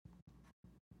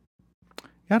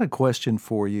Got a question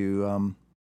for you.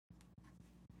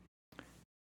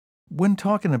 When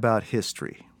talking about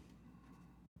history,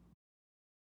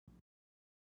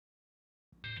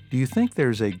 do you think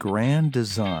there's a grand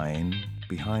design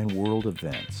behind world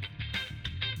events?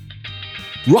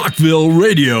 Rockville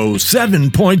Radio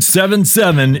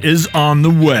 7.77 is on the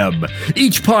web.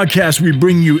 Each podcast, we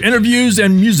bring you interviews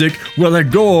and music with a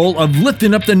goal of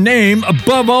lifting up the name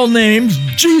above all names,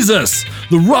 Jesus,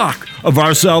 the rock of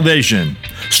our salvation.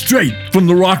 Straight from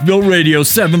the Rockville Radio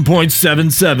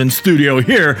 7.77 studio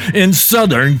here in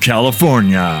Southern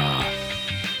California.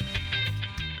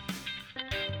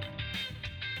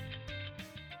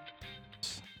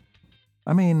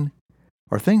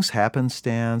 Are things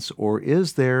happenstance, or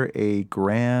is there a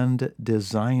grand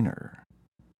designer,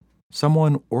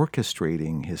 someone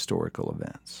orchestrating historical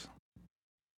events?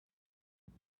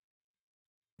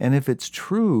 And if it's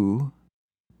true,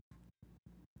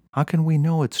 how can we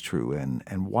know it's true,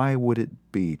 and why would it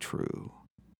be true?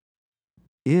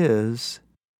 Is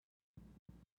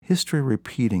history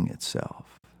repeating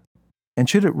itself? And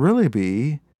should it really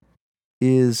be,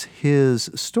 is his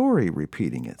story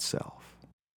repeating itself?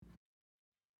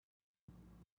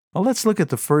 Well, let's look at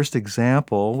the first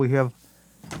example.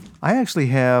 I actually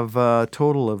have a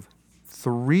total of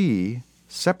 3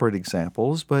 separate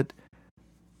examples, but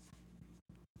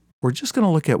we're just going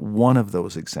to look at one of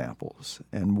those examples.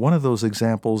 And one of those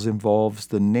examples involves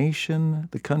the nation,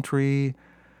 the country,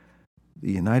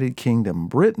 the United Kingdom,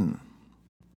 Britain,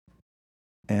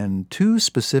 and 2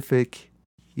 specific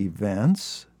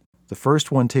events. The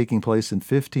first one taking place in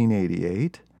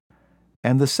 1588,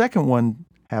 and the second one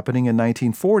happening in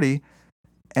 1940,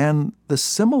 and the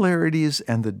similarities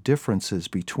and the differences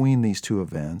between these 2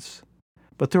 events.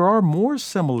 But there are more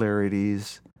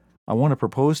similarities. I want to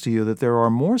propose to you that there are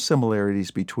more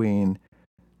similarities between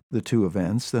the 2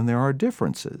 events than there are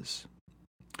differences.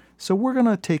 So we're going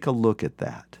to take a look at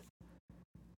that.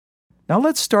 Now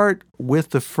let's start with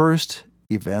the first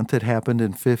event that happened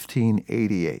in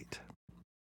 1588.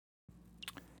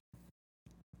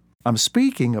 I'm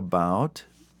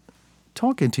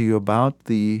talking to you about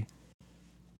the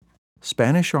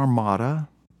Spanish Armada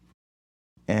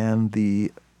and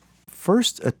the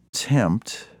first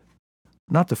attempt,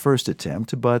 not the first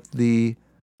attempt, but the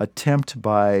attempt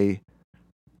by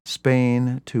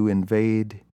Spain to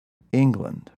invade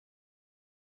England.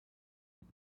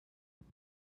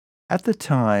 At the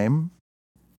time,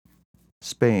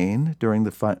 Spain, during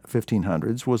the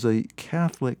 1500s, was a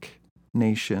Catholic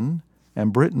nation,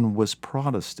 and Britain was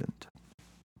Protestant.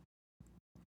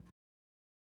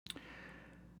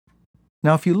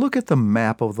 Now, if you look at the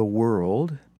map of the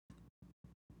world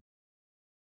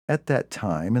at that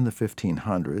time in the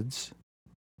 1500s,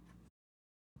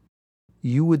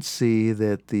 you would see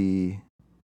that the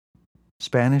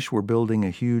Spanish were building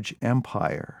a huge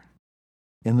empire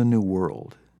in the New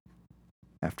World.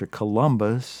 After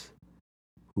Columbus,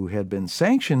 who had been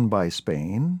sanctioned by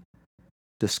Spain,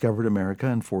 discovered America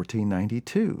in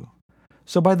 1492.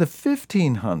 So by the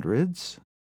 1500s,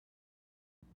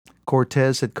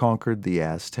 Cortez had conquered the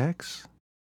Aztecs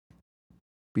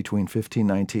between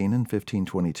 1519 and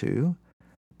 1522.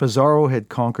 Pizarro had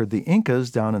conquered the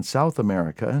Incas down in South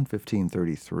America in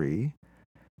 1533.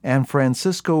 And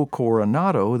Francisco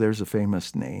Coronado, there's a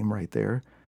famous name right there,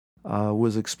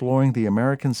 was exploring the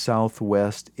American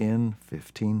Southwest in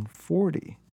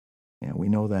 1540. And we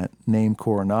know that name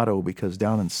Coronado because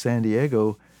down in San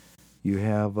Diego, you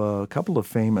have a couple of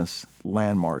famous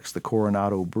landmarks, the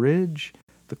Coronado Bridge,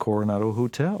 the Coronado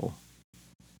Hotel.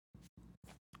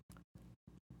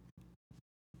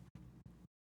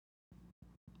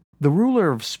 The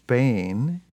ruler of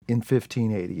Spain in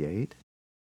 1588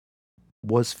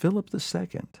 was Philip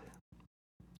II,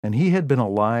 and he had been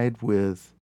allied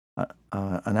with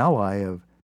an ally of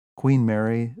Queen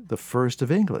Mary I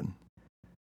of England.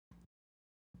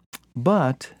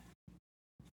 But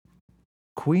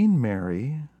Queen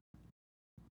Mary,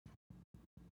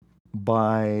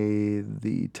 by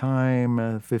the time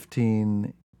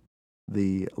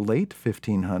the late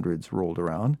 1500s rolled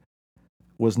around,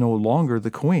 was no longer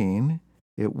the queen.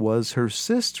 It was her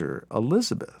sister,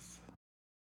 Elizabeth,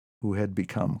 who had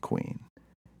become queen.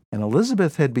 And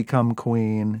Elizabeth had become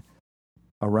queen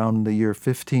around the year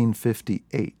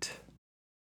 1558.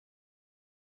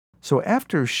 So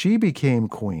after she became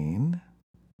queen,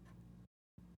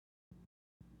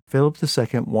 Philip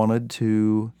II wanted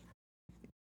to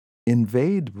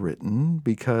invade Britain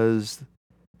because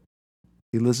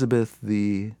Elizabeth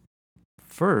I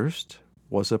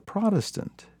was a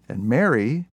Protestant and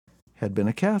Mary had been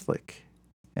a Catholic.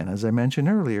 And as I mentioned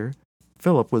earlier,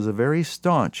 Philip was a very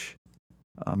staunch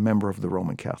member of the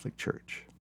Roman Catholic Church.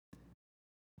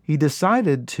 he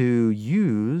decided to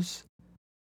use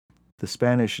the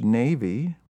Spanish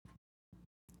Navy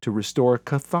to restore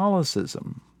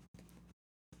Catholicism.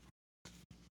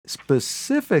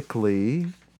 Specifically,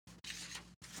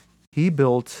 he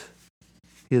built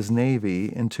his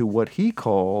navy into what he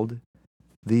called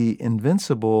the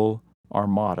Invincible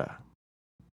Armada.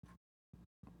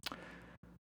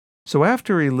 So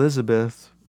after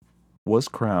Elizabeth was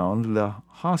crowned, the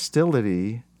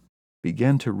hostility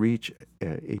began to reach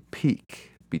a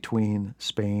peak between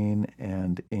Spain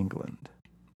and England.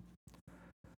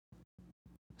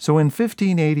 So in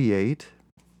 1588,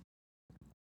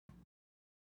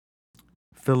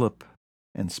 Philip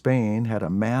and Spain had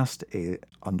amassed a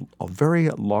very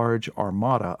large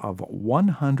armada of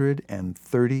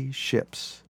 130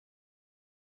 ships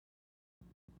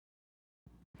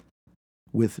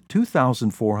with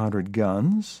 2,400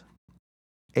 guns,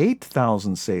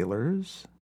 8,000 sailors,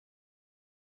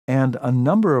 and a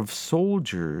number of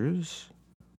soldiers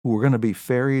who were going to be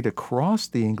ferried across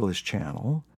the English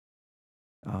Channel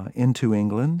into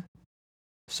England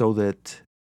so that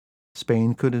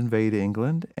Spain could invade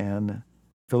England and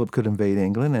Philip could invade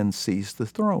England and seize the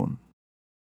throne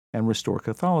and restore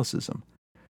Catholicism.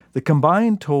 The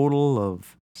combined total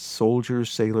of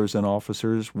soldiers, sailors, and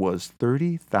officers was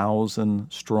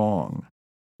 30,000 strong.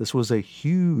 This was a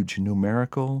huge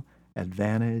numerical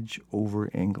advantage over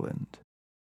England.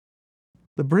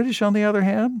 The British, on the other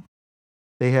hand,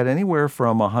 they had anywhere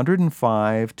from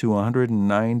 105 to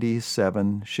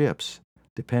 197 ships,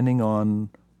 depending on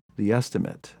the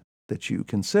estimate that you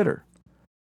consider.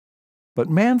 But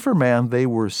man for man, they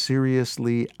were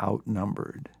seriously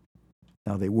outnumbered.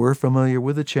 Now, they were familiar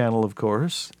with the Channel, of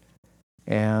course,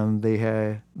 and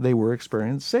they were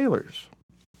experienced sailors.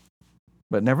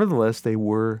 But nevertheless, they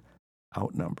were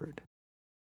outnumbered.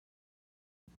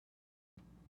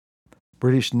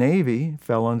 British Navy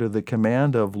fell under the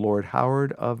command of Lord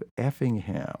Howard of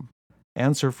Effingham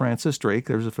and Sir Francis Drake.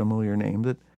 There's a familiar name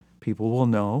that people will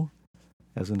know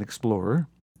as an explorer.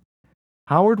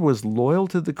 Howard was loyal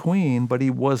to the Queen, but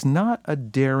he was not a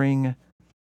daring,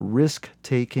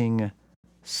 risk-taking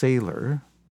sailor,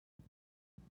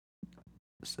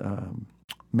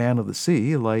 man of the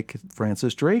sea like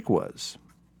Francis Drake was.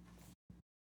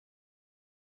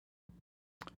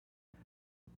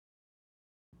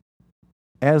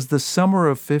 As the summer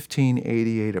of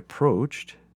 1588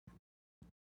 approached,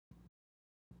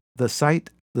 the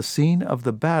scene of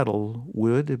the battle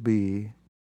would be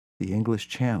the English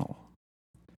Channel,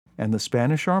 and the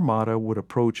Spanish Armada would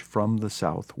approach from the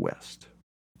southwest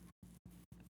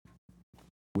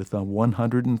with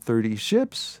 130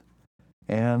 ships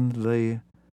and the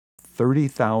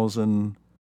 30,000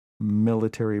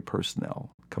 military personnel,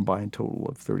 combined total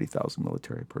of 30,000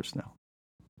 military personnel.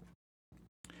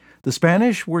 The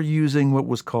Spanish were using what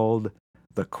was called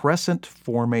the crescent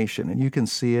formation, and you can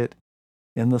see it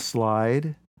in the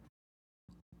slide.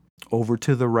 Over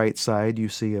to the right side, you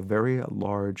see a very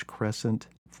large crescent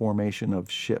formation of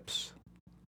ships.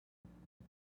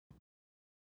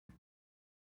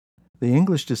 The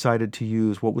English decided to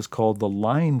use what was called the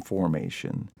line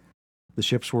formation. The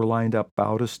ships were lined up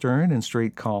bow to stern in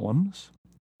straight columns.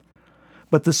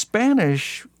 But the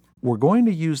Spanish were going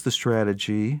to use the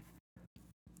strategy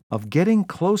of getting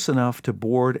close enough to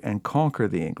board and conquer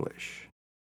the English.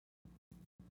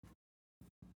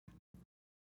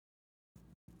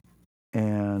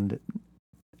 And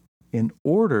in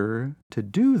order to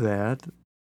do that,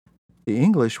 the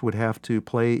English would have to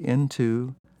play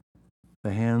into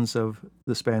the hands of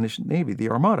the Spanish Navy, the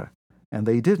Armada, and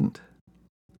they didn't.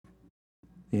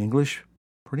 The English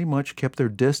pretty much kept their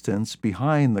distance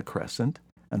behind the crescent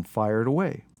and fired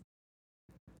away.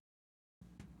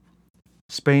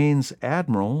 Spain's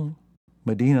admiral,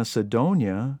 Medina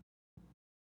Sidonia,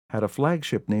 had a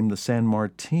flagship named the San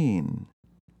Martin.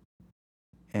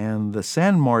 And the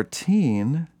San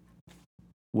Martin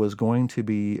was going to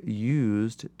be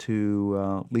used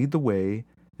to lead the way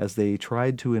as they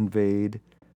tried to invade.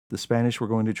 The Spanish were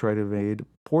going to try to invade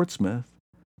Portsmouth,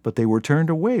 but they were turned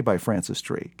away by Francis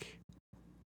Drake.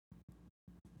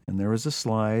 And there is a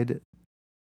slide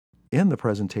in the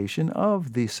presentation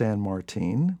of the San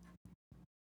Martin,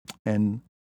 and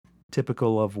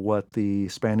typical of what the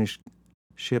Spanish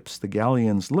ships, the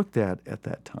galleons, looked at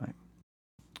that time.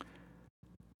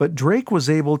 But Drake was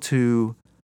able to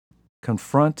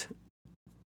confront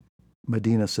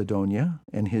Medina Sidonia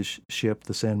and his ship,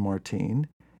 the San Martin,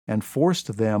 and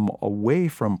forced them away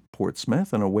from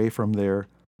Portsmouth and away from their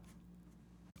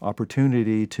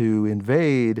opportunity to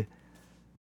invade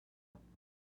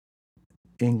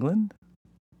England.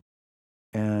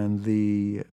 And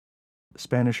the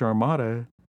Spanish Armada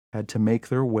had to make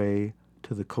their way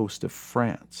to the coast of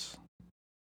France.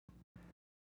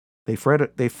 They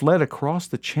fled across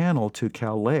the Channel to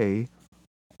Calais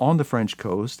on the French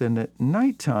coast, and at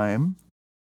nighttime,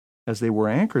 as they were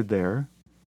anchored there,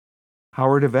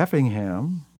 Howard of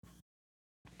Effingham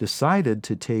decided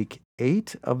to take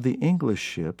 8 of the English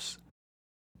ships,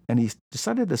 and he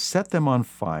decided to set them on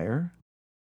fire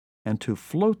and to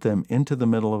float them into the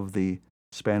middle of the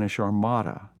Spanish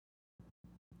Armada,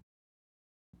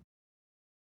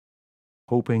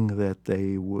 hoping that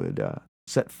they would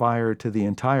set fire to the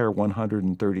entire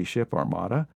 130-ship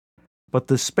armada. But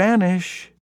the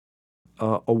Spanish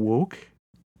awoke,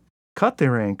 cut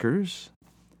their anchors,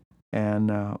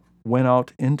 and went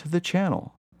out into the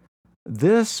Channel.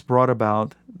 This brought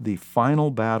about the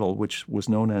final battle, which was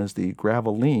known as the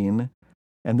Gravelines,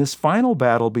 and this final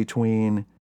battle between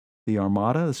the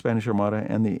Armada, the Spanish Armada,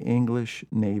 and the English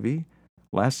Navy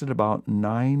lasted about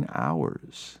 9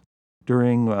 hours,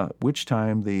 during which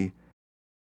time the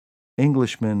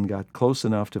Englishmen got close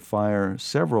enough to fire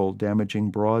several damaging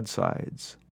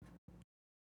broadsides.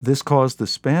 This caused the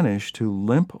Spanish to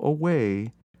limp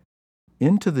away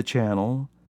into the Channel,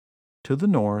 to the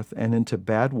north, and into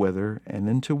bad weather and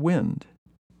into wind,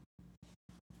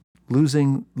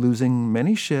 losing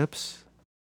many ships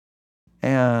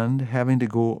and having to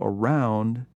go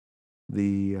around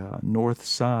the north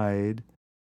side,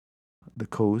 the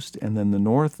coast, and then the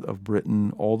north of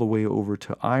Britain all the way over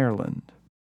to Ireland.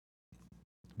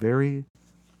 Very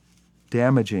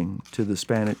damaging to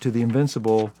the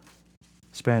invincible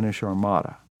Spanish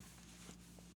Armada.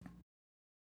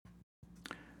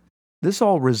 This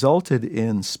all resulted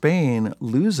in Spain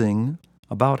losing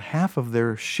about half of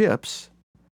their ships,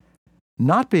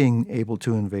 not being able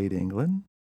to invade England,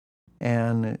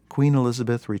 and Queen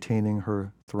Elizabeth retaining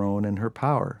her throne and her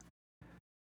power.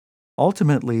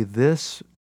 Ultimately, this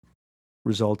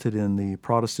resulted in the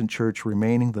Protestant Church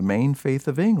remaining the main faith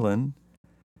of England,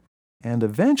 and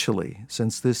eventually,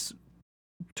 since this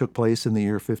took place in the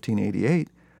year 1588,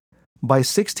 by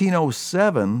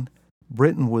 1607,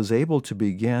 Britain was able to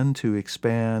begin to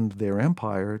expand their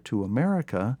empire to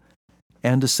America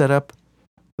and to set up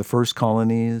the first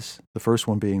colonies, the first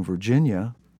one being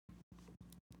Virginia,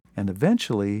 and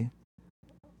eventually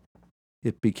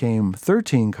it became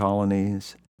 13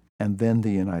 colonies and then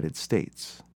the United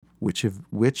States, which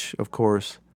of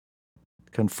course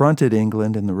confronted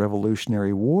England in the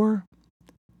Revolutionary War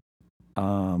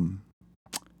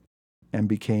and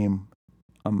became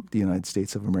the United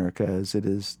States of America as it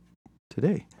is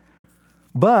today.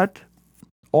 But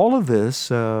all of this,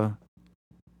 the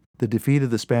defeat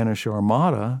of the Spanish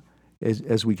Armada,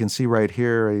 as we can see right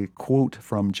here, a quote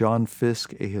from John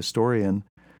Fiske, a historian,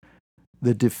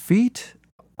 the defeat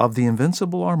of the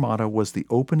Invincible Armada was the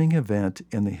opening event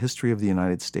in the history of the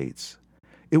United States.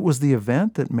 It was the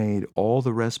event that made all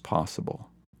the rest possible.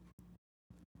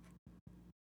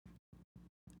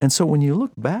 And so when you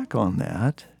look back on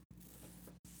that,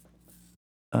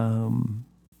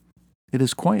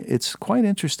 it's quite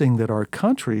interesting that our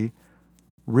country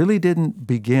really didn't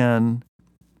begin,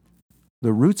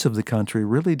 the roots of the country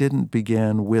really didn't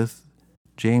begin with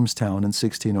Jamestown in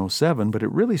 1607, but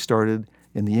it really started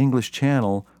in the English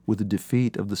Channel with the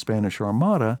defeat of the Spanish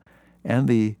Armada and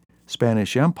the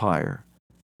Spanish Empire,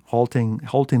 halting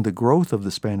the growth of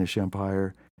the Spanish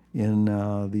Empire in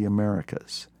the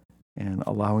Americas and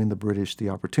allowing the British the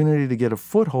opportunity to get a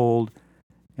foothold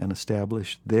and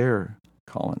establish their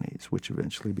colonies, which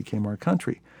eventually became our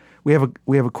country. We have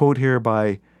a quote here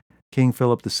by King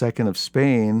Philip II of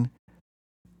Spain.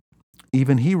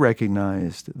 Even he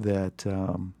recognized that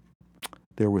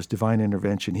there was divine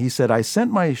intervention. He said, "I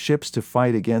sent my ships to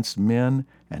fight against men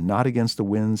and not against the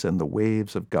winds and the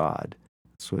waves of God."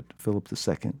 That's what Philip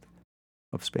II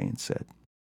of Spain said.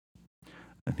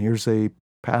 And here's a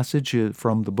passage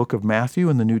from the book of Matthew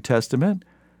in the New Testament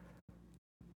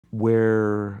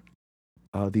where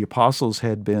the apostles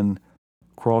had been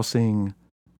crossing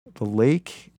the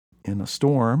lake in a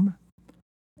storm,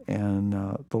 and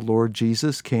the Lord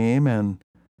Jesus came and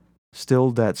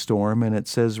stilled that storm. And it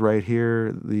says right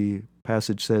here, the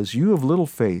passage says, "You of little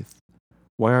faith,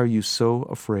 why are you so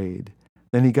afraid?"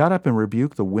 Then he got up and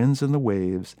rebuked the winds and the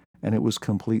waves, and it was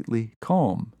completely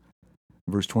calm.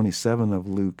 Verse 27 of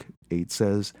Luke 8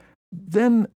 says,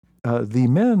 "Then the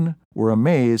men were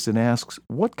amazed and asked,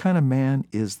 'What kind of man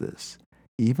is this?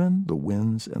 Even the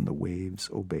winds and the waves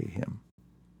obey him.'"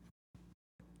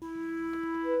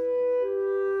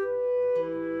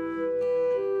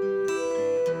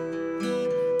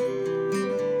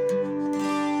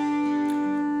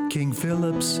 King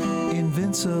Philip's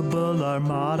invincible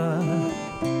armada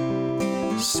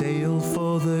sail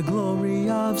for the glory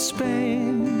of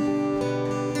Spain.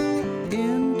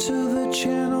 Into the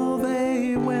Channel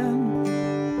they went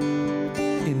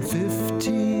in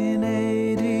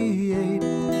 1588.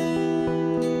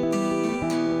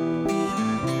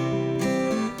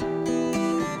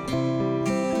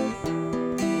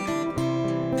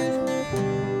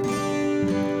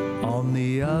 On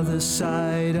the other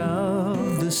side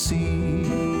of the sea,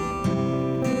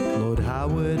 Lord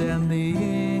Howard and the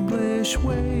English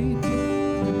wait.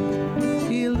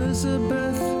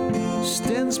 Elizabeth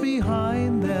stands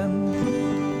behind them.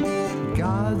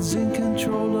 God's in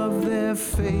control of their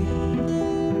fate.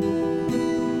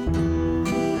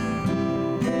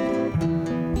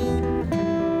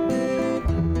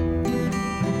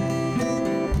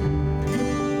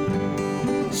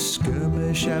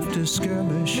 Skirmish after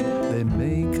skirmish, they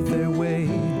make their way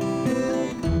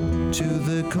to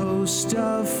the coast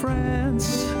of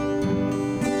France.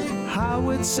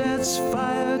 Howard sets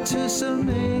fire to some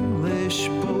English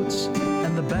boats,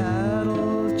 and the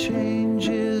battle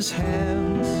changes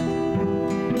hands.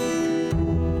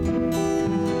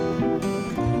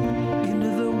 Into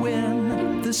the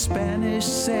wind, the Spanish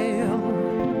sail.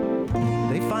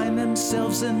 They find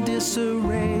themselves in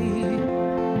disarray.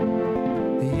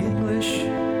 The English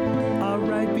are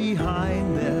right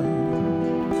behind them.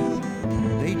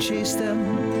 They chase them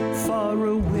far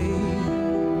away.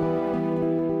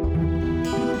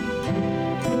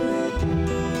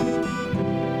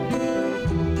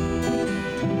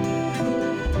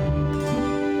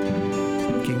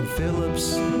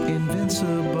 Philip's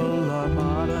invincible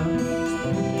armada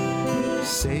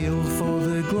sailed for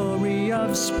the glory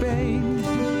of Spain.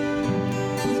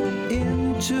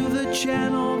 Into the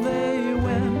Channel they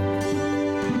went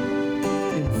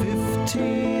in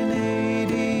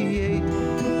 1588.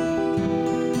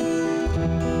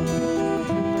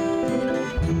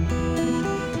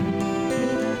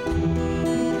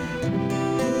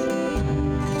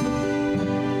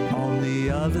 On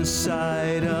the other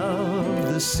side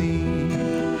of the sea,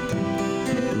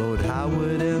 Lord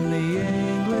Howard and the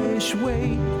English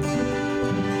wait.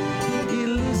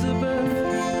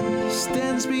 Elizabeth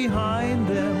stands behind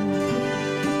them.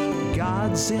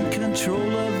 God's in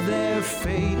control of their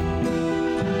fate.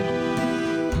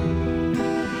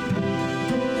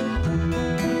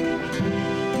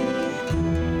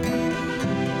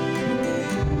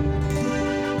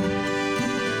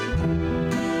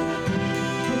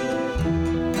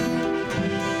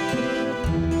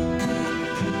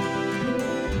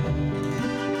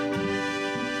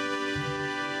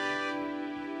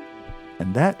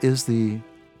 And that is the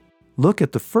look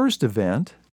at the first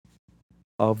event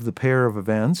of the pair of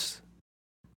events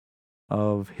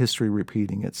of history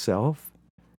repeating itself.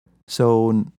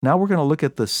 So now we're going to look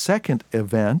at the second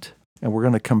event, and we're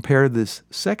going to compare this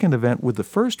second event with the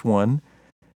first one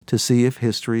to see if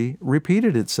history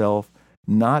repeated itself,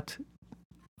 not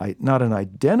an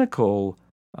identical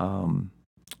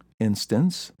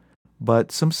instance,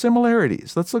 but some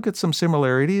similarities. Let's look at some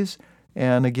similarities,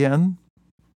 and again,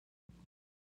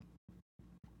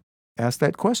 ask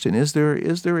that question. Is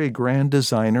there a grand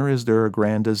designer? Is there a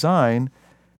grand design?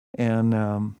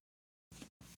 And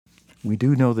we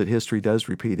do know that history does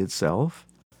repeat itself.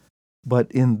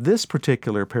 But in this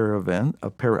particular pair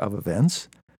of events,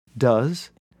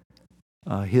 does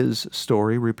his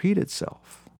story repeat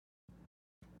itself?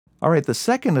 All right, the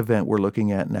second event we're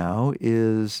looking at now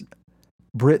is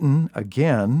Britain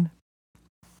again.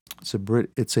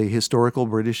 It's a historical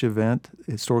British event,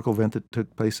 historical event that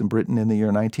took place in Britain in the year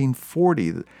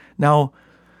 1940. Now,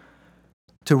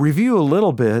 to review a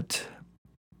little bit,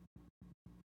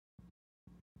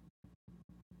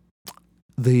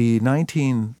 the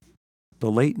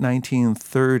late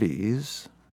 1930s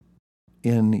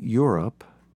in Europe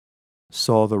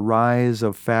saw the rise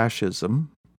of fascism,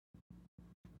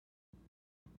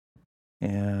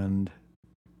 and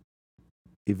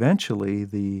eventually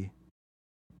the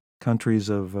countries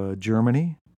of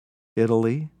Germany,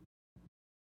 Italy,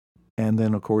 and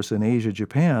then, of course, in Asia,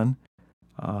 Japan,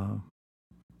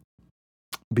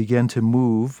 began to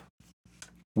move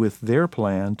with their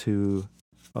plan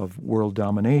of world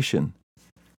domination.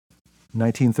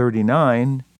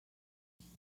 1939,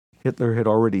 Hitler had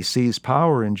already seized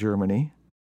power in Germany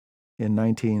in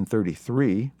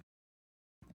 1933,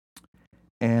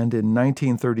 and in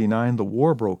 1939, the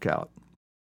war broke out.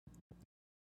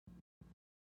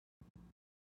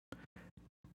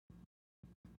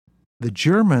 The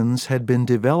Germans had been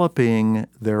developing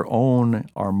their own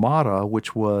armada,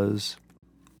 which was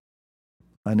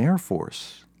an air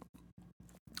force.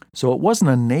 So it wasn't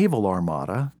a naval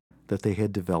armada that they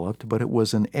had developed, but it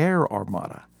was an air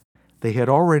armada. They had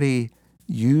already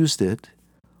used it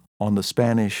on the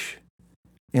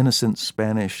innocent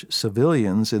Spanish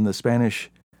civilians in the Spanish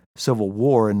Civil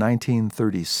War in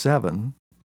 1937,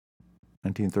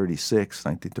 1936,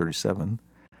 1937.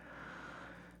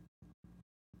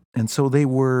 And so they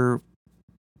were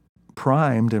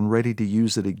primed and ready to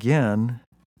use it again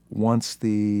once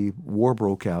the war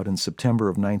broke out in September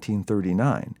of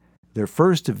 1939. Their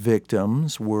first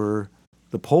victims were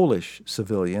the Polish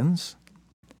civilians,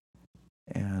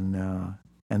 and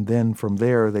then from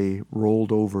there they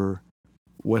rolled over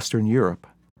Western Europe.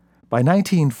 By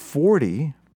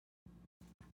 1940,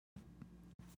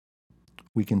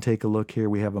 we can take a look here.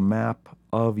 We have a map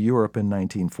of Europe in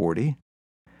 1940.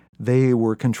 They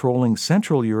were controlling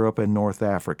Central Europe and North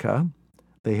Africa.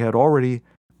 They had already,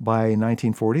 by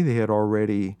 1940, they had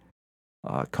already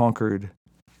conquered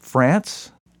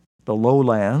France, the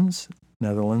lowlands,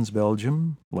 Netherlands,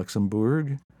 Belgium,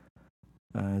 Luxembourg.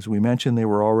 As we mentioned, they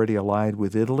were already allied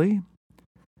with Italy.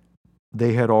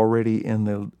 They had already, in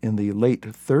the late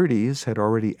 30s, had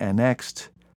already annexed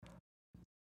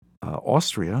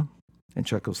Austria and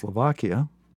Czechoslovakia.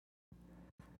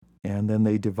 And then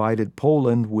they divided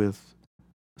Poland with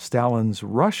Stalin's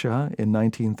Russia in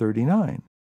 1939.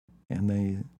 And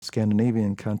the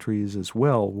Scandinavian countries as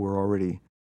well were already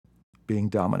being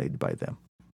dominated by them.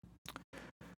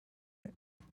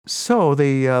 So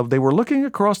they were looking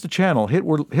across the channel.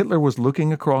 Hitler was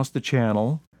looking across the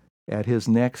channel at his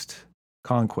next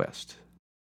conquest.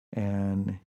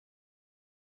 And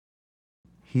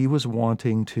he was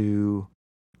wanting to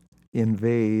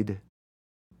invade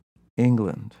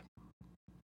England.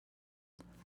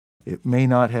 It may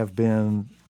not have been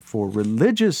for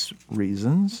religious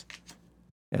reasons,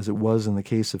 as it was in the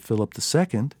case of Philip II.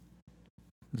 It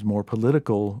was more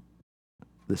political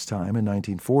this time in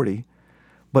 1940.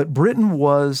 But Britain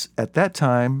was, at that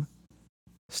time,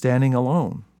 standing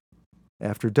alone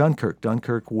after Dunkirk.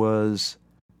 Dunkirk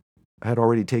had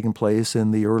already taken place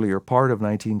in the earlier part of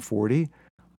 1940,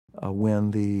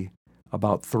 when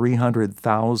about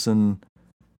 300,000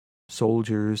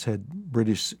 soldiers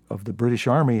of the British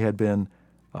Army had been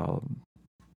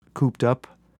cooped up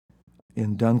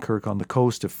in Dunkirk on the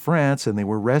coast of France, and they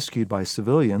were rescued by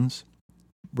civilians,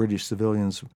 British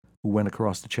civilians who went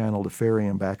across the channel to ferry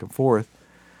them back and forth.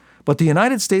 But the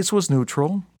United States was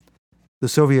neutral. The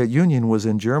Soviet Union was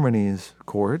in Germany's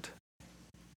court,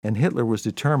 and Hitler was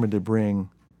determined to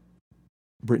bring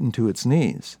Britain to its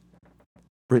knees.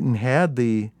 Britain had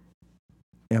the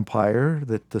empire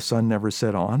that the sun never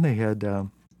set on. They had,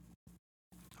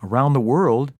 around the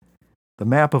world, the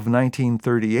map of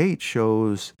 1938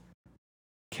 shows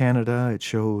Canada, it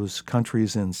shows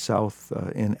countries in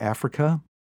in Africa.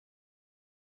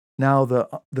 Now,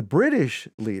 the British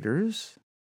leaders,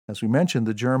 as we mentioned,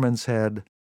 the Germans had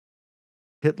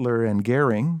Hitler and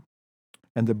Goering,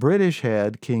 and the British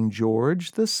had King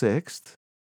George VI,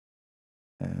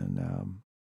 and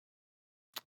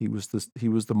he was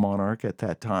the monarch at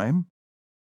that time.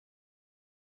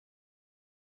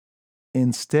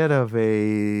 Instead of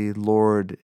a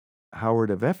Lord Howard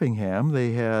of Effingham,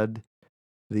 they had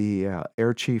the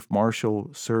Air Chief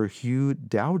Marshal Sir Hugh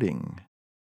Dowding,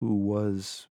 who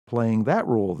was playing that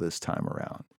role this time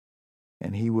around.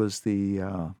 And he was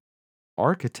the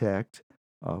architect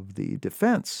of the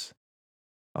defense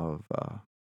of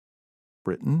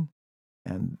Britain,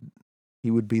 and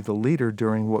he would be the leader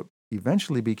during what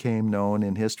eventually became known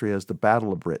in history as the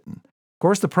Battle of Britain. Of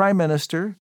course, the Prime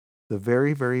Minister, the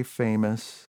very, very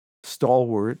famous,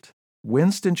 stalwart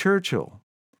Winston Churchill,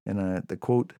 and the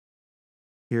quote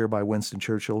here by Winston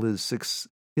Churchill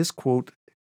his quote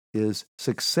is,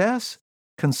 "Success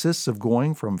consists of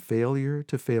going from failure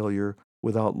to failure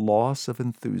without loss of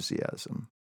enthusiasm."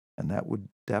 And that would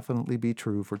definitely be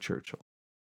true for Churchill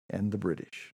and the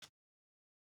British.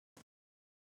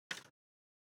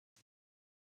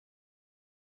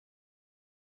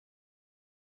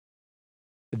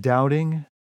 Dowding,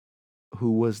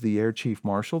 who was the Air Chief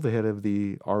Marshal, the head of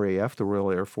the RAF, the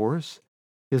Royal Air Force,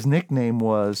 his nickname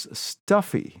was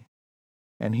Stuffy,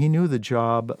 and he knew the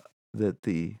job that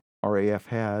the RAF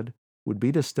had would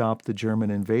be to stop the German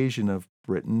invasion of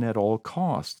Britain at all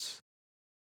costs.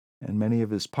 And many of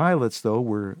his pilots, though,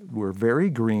 were very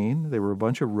green. They were a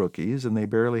bunch of rookies, and they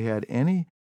barely had any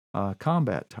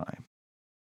combat time.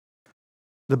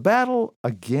 The battle,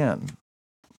 again,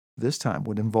 this time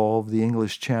would involve the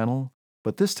English Channel,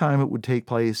 but this time it would take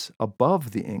place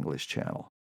above the English Channel,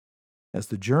 as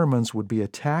the Germans would be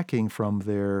attacking from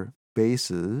their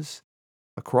bases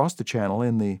across the Channel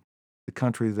in the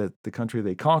country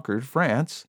they conquered,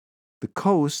 France. The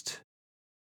coast,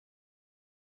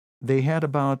 they had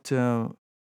about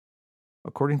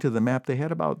according to the map, they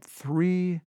had about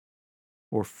 3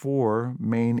 or 4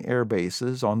 main air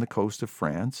bases on the coast of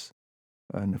France.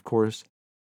 And of course,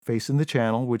 facing the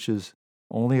Channel, which is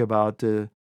only about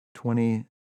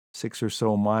 26 or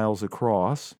so miles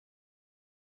across.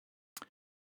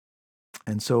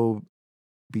 And so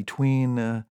between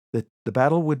the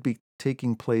battle would be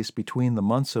taking place between the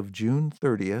months of June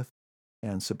 30th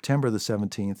and September the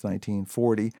 17th,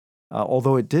 1940.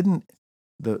 Although it didn't,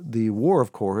 the war,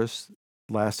 of course,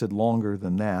 lasted longer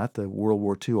than that. The World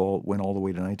War II went all the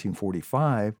way to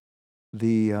 1945.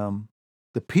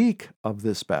 The peak of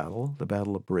this battle, the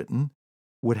Battle of Britain,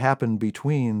 would happen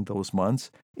between those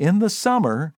months. In the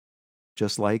summer,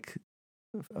 just like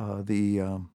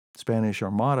the Spanish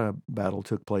Armada battle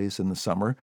took place in the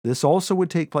summer, this also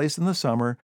would take place in the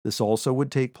summer. This also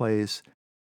would take place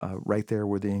right there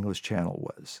where the English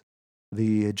Channel was.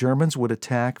 The Germans would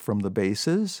attack from the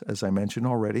bases, as I mentioned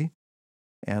already,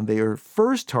 and their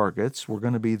first targets were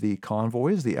going to be the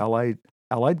convoys, the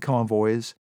Allied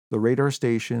convoys, the radar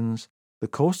stations, the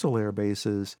coastal air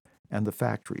bases, and the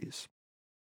factories.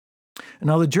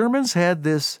 Now, the Germans had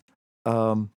this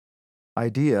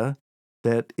idea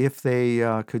that if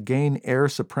they could gain air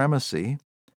supremacy,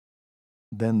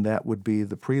 then that would be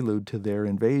the prelude to their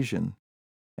invasion,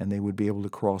 and they would be able to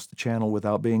cross the Channel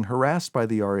without being harassed by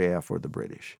the RAF or the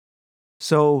British.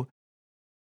 So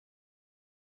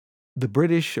the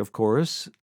British, of course,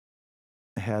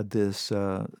 had this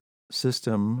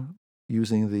system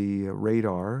using the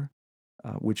radar,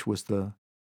 which was the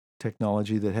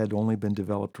technology that had only been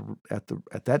developed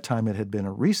at that time. It had been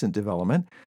a recent development.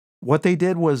 What they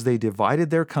did was they divided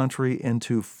their country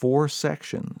into 4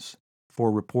 sections for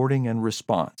reporting and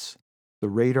response. The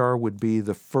radar would be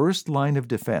the first line of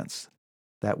defense.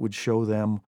 That would show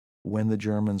them when the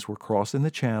Germans were crossing the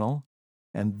Channel,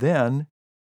 and then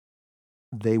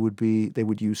they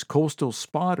would use coastal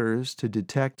spotters to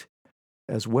detect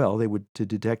as well. They would to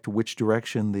detect which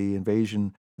direction the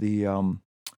invasion, the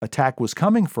attack was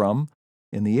coming from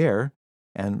in the air,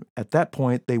 and at that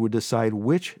point they would decide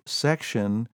which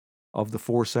section of the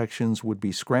 4 sections would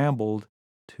be scrambled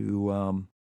to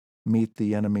meet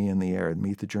the enemy in the air,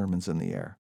 meet the Germans in the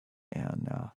air. And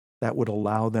that would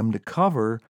allow them to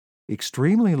cover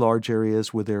extremely large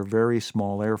areas with their very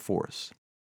small air force.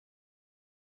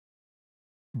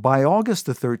 By August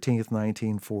the 13th,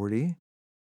 1940,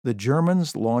 the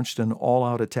Germans launched an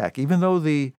all-out attack. Even though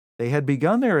they had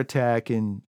begun their attack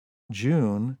in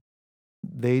June,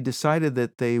 they decided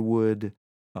that they would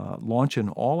launch an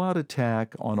all-out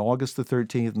attack on August the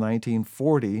 13th,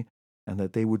 1940, and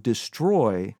that they would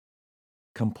destroy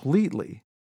completely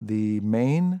the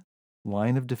main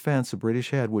line of defense the British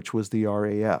had, which was the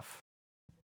RAF.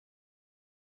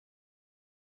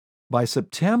 By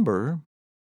September,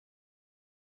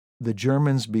 the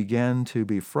Germans began to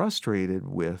be frustrated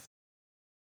with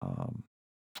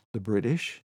the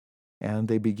British, and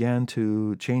they began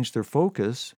to change their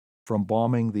focus from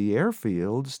bombing the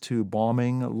airfields to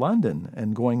bombing London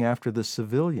and going after the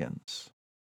civilians.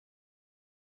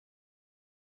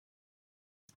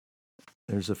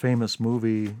 There's a famous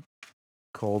movie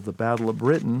called The Battle of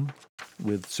Britain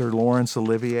with Sir Laurence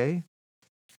Olivier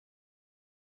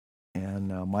and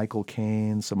Michael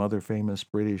Caine, some other famous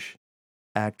British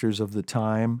actors of the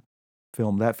time.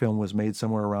 That film was made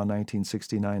somewhere around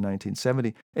 1969,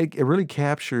 1970. It really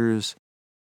captures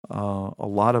a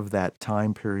lot of that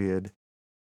time period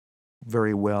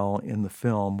very well in the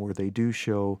film, where they do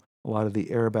show a lot of the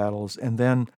air battles, and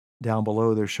then down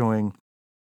below they're showing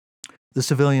the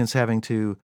civilians having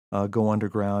to go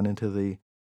underground into the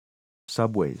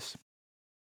subways.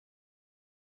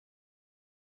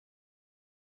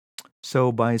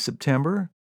 So by September,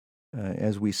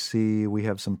 as we see, we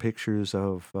have some pictures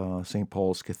of St.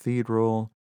 Paul's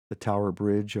Cathedral, the Tower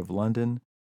Bridge of London,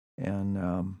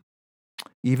 and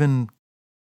even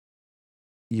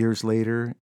years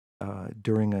later,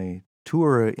 during a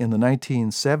tour in the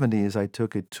 1970s, I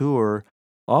took a tour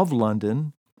of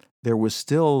London. There was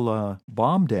still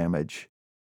bomb damage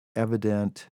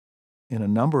evident in a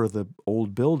number of the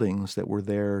old buildings that were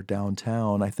there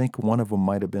downtown. I think one of them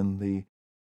might have been the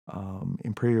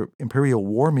Imperial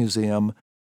War Museum,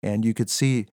 and you could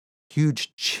see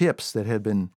huge chips that had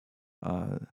been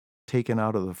taken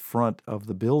out of the front of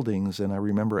the buildings. And I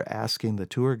remember asking the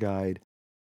tour guide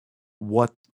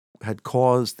what had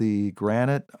caused the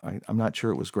granite. I'm not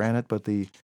sure it was granite, but the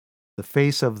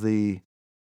face of the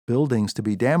buildings to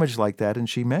be damaged like that. And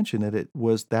she mentioned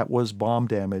that that was bomb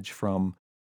damage from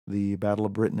the Battle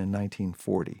of Britain in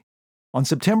 1940. On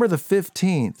September the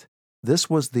 15th, this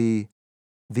was the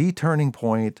turning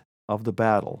point of the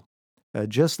battle.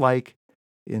 Just like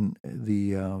in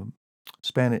the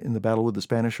in the battle with the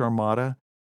Spanish Armada.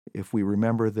 If we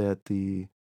remember that the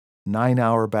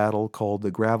 9-hour battle called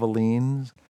the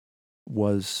Gravelines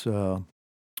was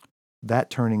that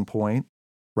turning point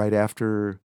right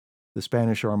after the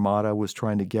Spanish Armada was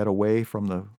trying to get away from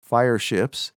the fire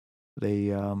ships. They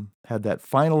had that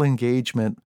final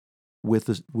engagement with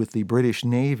the British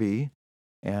Navy,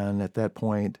 and at that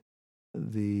point,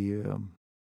 the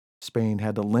Spain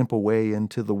had to limp away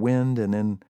into the wind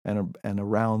and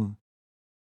around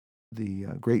the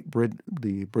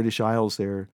the British Isles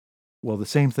there. Well, the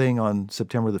same thing on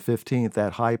September the 15th,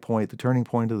 that high point, the turning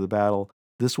point of the battle.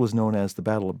 This was known as the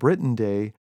Battle of Britain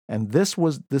Day, and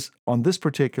on this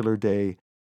particular day,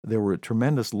 there were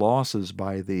tremendous losses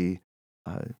by the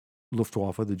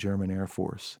Luftwaffe, the German Air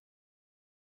Force.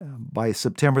 By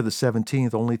September the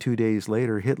 17th, only 2 days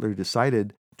later, Hitler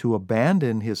decided to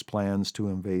abandon his plans to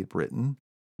invade Britain,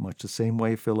 much the same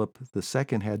way Philip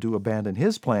II had to abandon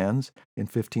his plans in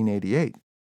 1588.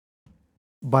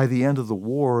 By the end of the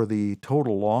war, the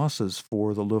total losses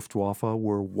for the Luftwaffe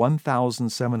were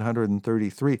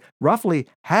 1,733. Roughly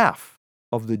half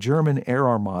of the German air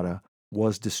armada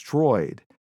was destroyed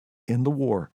in the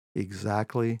war,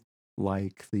 exactly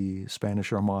like the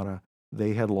Spanish Armada.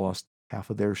 They had lost half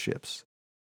of their ships.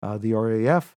 The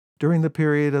RAF, during the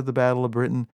period of the Battle of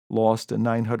Britain, lost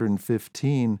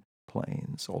 915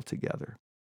 planes altogether.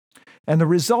 And the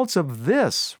results of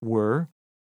this were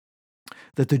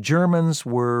that the Germans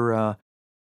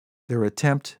their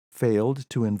attempt failed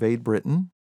to invade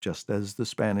Britain, just as the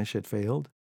Spanish had failed.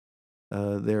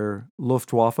 Their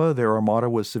Luftwaffe, their armada,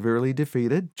 was severely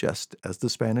defeated, just as the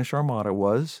Spanish Armada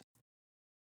was.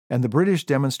 And the British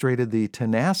demonstrated the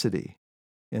tenacity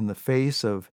in the face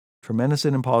of tremendous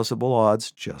and impossible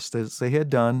odds, just as they had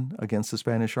done against the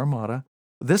Spanish Armada.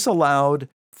 This allowed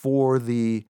for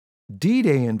the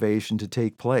D-Day invasion to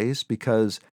take place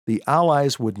because the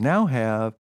Allies would now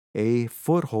have a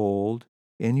foothold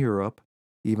in Europe.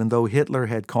 Even though Hitler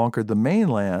had conquered the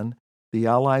mainland, the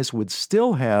Allies would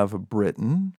still have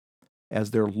Britain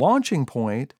as their launching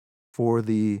point for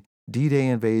the D-Day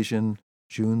invasion,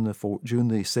 June the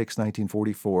 6th,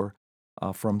 1944,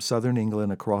 from southern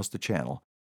England across the Channel.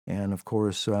 And of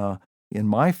course, in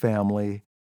my family,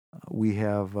 we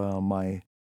have my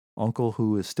uncle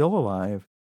who is still alive.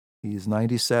 He's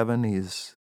 97.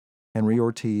 He's Henry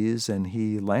Ortiz, and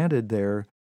he landed there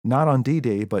not on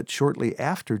D-Day, but shortly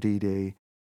after D-Day.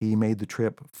 He made the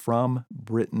trip from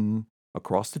Britain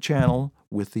across the Channel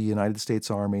with the United States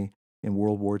Army in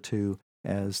World War II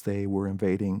as they were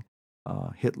invading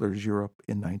Hitler's Europe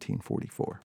in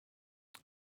 1944.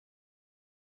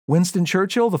 Winston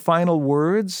Churchill, the final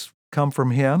words come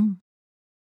from him.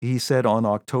 He said on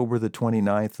October the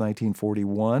 29th,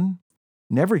 1941,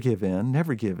 "Never give in,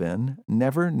 never give in,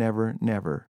 never, never,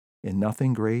 never, in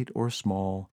nothing great or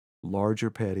small, large or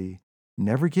petty,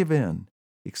 never give in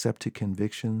except to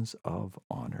convictions of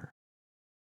honor."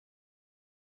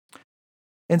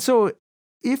 And so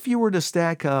if you were to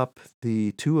stack up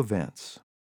the two events,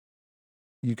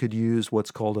 you could use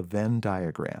what's called a Venn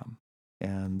diagram.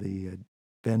 And the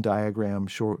Venn diagram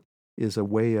is a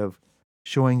way of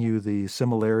showing you the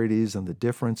similarities and the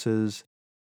differences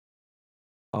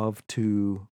of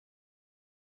two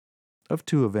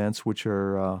events, which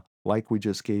are like we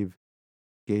just gave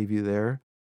you there,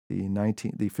 the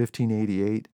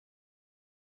 1588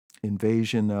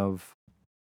 invasion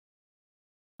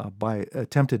by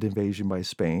attempted invasion by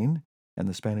Spain and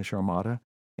the Spanish Armada,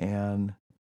 and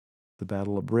the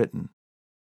Battle of Britain.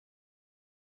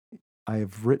 I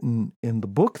have written in the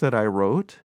book that I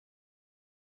wrote,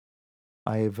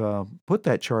 I've put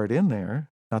that chart in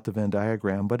there, not the Venn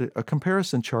diagram, but a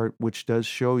comparison chart which does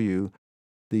show you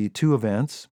the two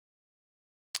events.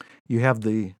 You have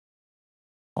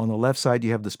on the left side,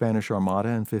 you have the Spanish Armada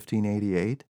in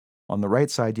 1588. On the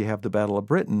right side, you have the Battle of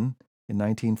Britain in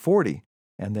 1940.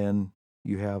 And then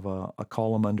you have a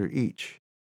column under each.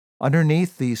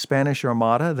 Underneath the Spanish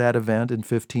Armada, that event in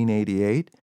 1588,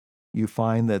 you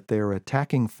find that their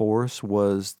attacking force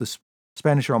was the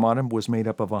Spanish Armada was made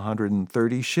up of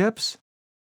 130 ships,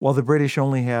 while the British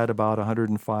only had about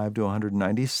 105 to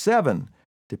 197,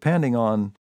 depending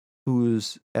on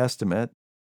whose estimate.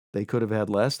 They could have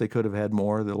had less, they could have had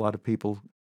more. A lot of people,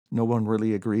 no one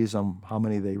really agrees on how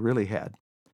many they really had.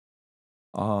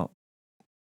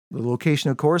 The location,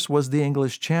 of course, was the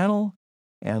English Channel,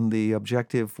 and the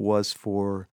objective was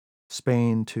for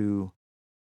Spain to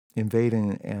invade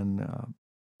and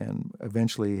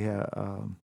eventually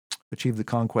achieve the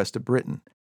conquest of Britain.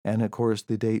 And of course,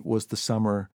 the date was the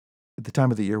summer. The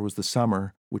time of the year was the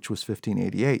summer, which was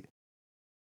 1588.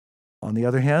 On the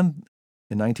other hand,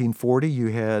 In 1940, you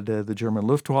had the German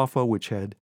Luftwaffe, which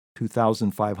had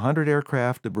 2,500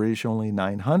 aircraft, the British only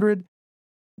 900.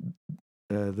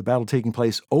 The battle taking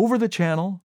place over the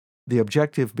Channel, the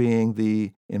objective being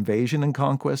the invasion and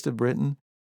conquest of Britain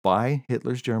by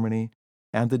Hitler's Germany,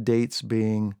 and the dates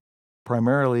being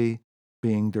primarily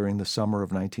being during the summer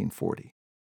of 1940.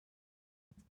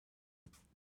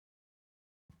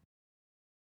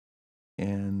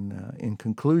 And in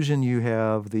conclusion, you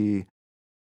have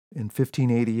in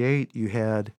 1588, you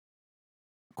had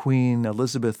Queen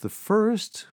Elizabeth I,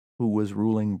 who was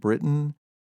ruling Britain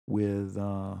with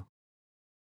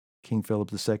King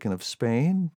Philip II of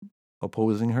Spain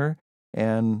opposing her.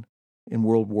 And in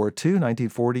World War II,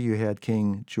 1940, you had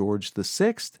King George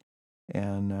VI,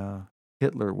 and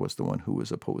Hitler was the one who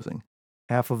was opposing.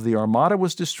 Half of the Armada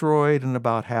was destroyed, and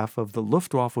about half of the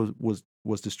Luftwaffe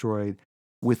was destroyed,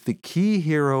 with the key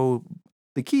hero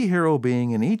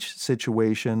being in each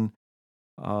situation,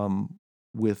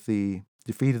 with the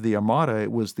defeat of the Armada,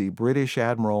 it was the British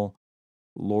Admiral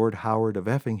Lord Howard of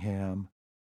Effingham,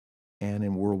 and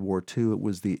in World War II, it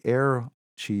was the Air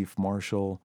Chief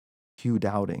Marshal Hugh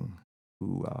Dowding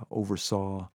who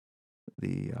oversaw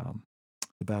the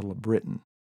Battle of Britain.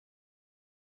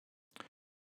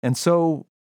 And so,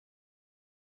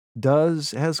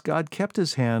 has God kept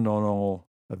his hand on all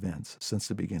events since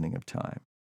the beginning of time?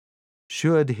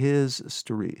 Should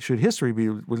history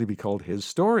really be called his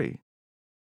story?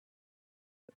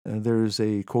 There's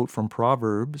a quote from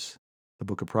Proverbs, the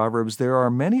book of Proverbs: "There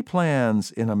are many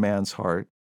plans in a man's heart,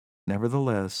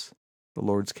 nevertheless, the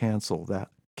Lord's counsel that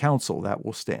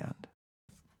will stand."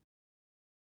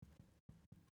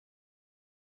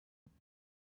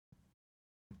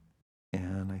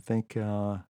 And I think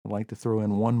I'd like to throw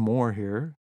in one more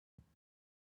here.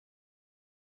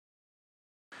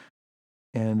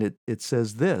 And it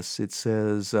says this. It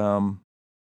says,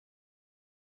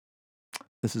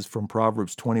 this is from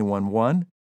Proverbs 21:1.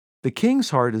 "The king's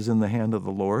heart is in the hand of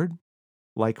the Lord,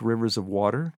 like rivers of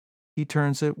water. He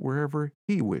turns it wherever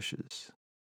he wishes,"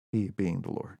 he being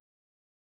the Lord.